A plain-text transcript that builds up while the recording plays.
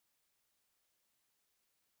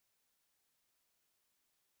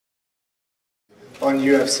on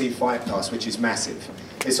UFC Fight Pass, which is massive.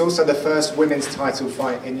 It's also the first women's title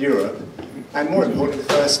fight in Europe, and more importantly,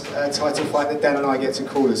 the first title fight that Dan and I get to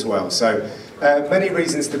call as well. So many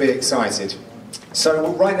reasons to be excited.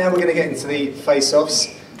 So right now we're going to get into the face-offs.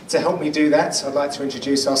 To help me do that, I'd like to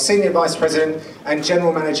introduce our Senior Vice President and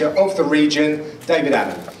General Manager of the region, David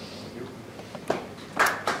Allen.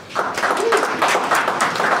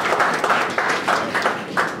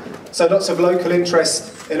 So lots of local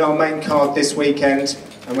interest in our main card this weekend,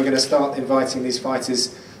 and we're going to start inviting these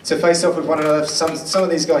fighters to face off with one another. Some of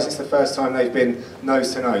these guys, it's the first time they've been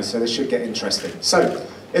nose to nose, so this should get interesting. So,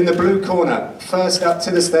 in the blue corner, first up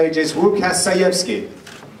to the stage is Łukasz Zajewski,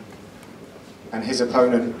 and his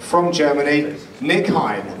opponent from Germany, Nick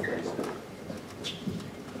Hein.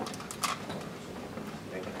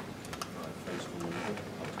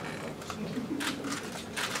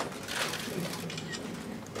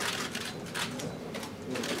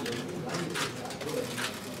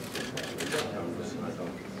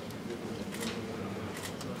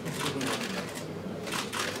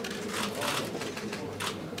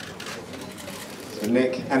 So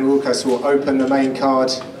Nick and Łukasz will open the main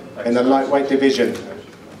card in the lightweight division.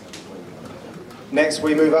 Next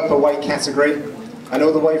we move up a weight category, and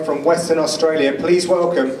all the way from Western Australia, please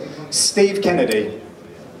welcome Steve Kennedy.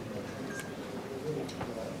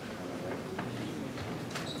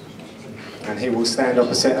 And he will stand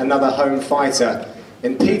opposite another home fighter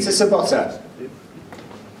in Peter Sabota.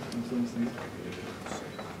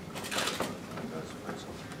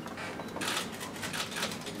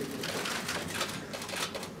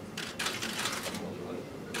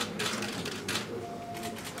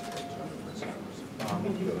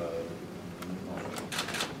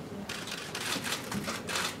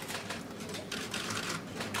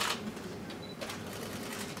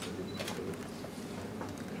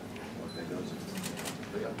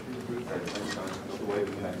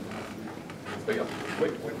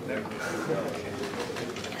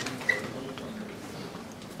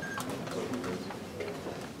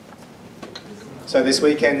 So this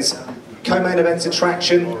weekend's co-main event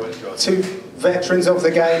attraction, two veterans of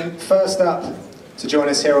the game. First up to join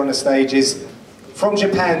us here on the stage is from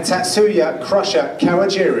Japan, Tatsuya Crusher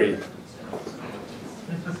Kawajiri.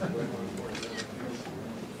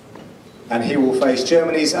 And he will face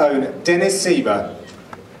Germany's own Dennis Sieber.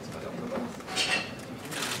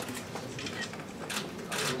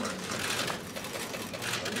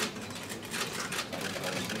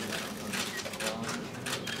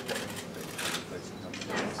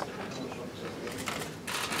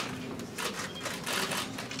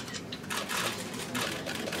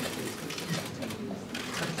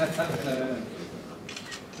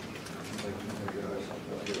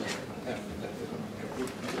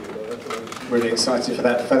 Really excited for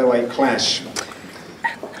that featherweight clash.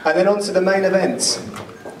 And then on to the main event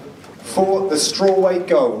for the strawweight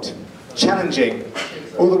gold, challenging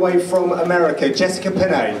all the way from America, Jessica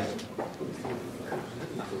Penney.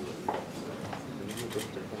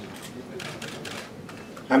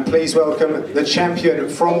 And please welcome the champion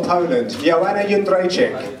from Poland, Joanna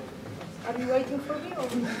Jędrzejczyk. Are you waiting for me?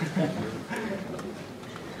 Or?